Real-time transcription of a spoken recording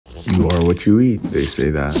You are what you eat. They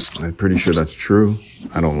say that. I'm pretty sure that's true.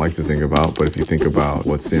 I don't like to think about, but if you think about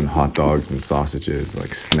what's in hot dogs and sausages,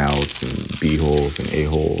 like snouts and b-holes and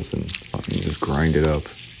a-holes, and fucking just grind it up.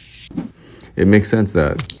 It makes sense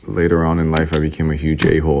that later on in life I became a huge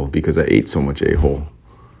a-hole because I ate so much a-hole.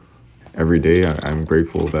 Every day I'm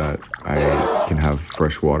grateful that I can have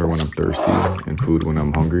fresh water when I'm thirsty and food when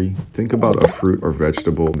I'm hungry. Think about a fruit or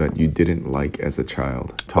vegetable that you didn't like as a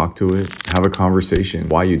child. Talk to it, have a conversation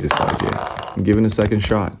why you dislike it, and give it a second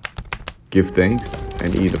shot. Give thanks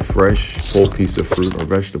and eat a fresh, whole piece of fruit or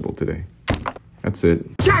vegetable today. That's it.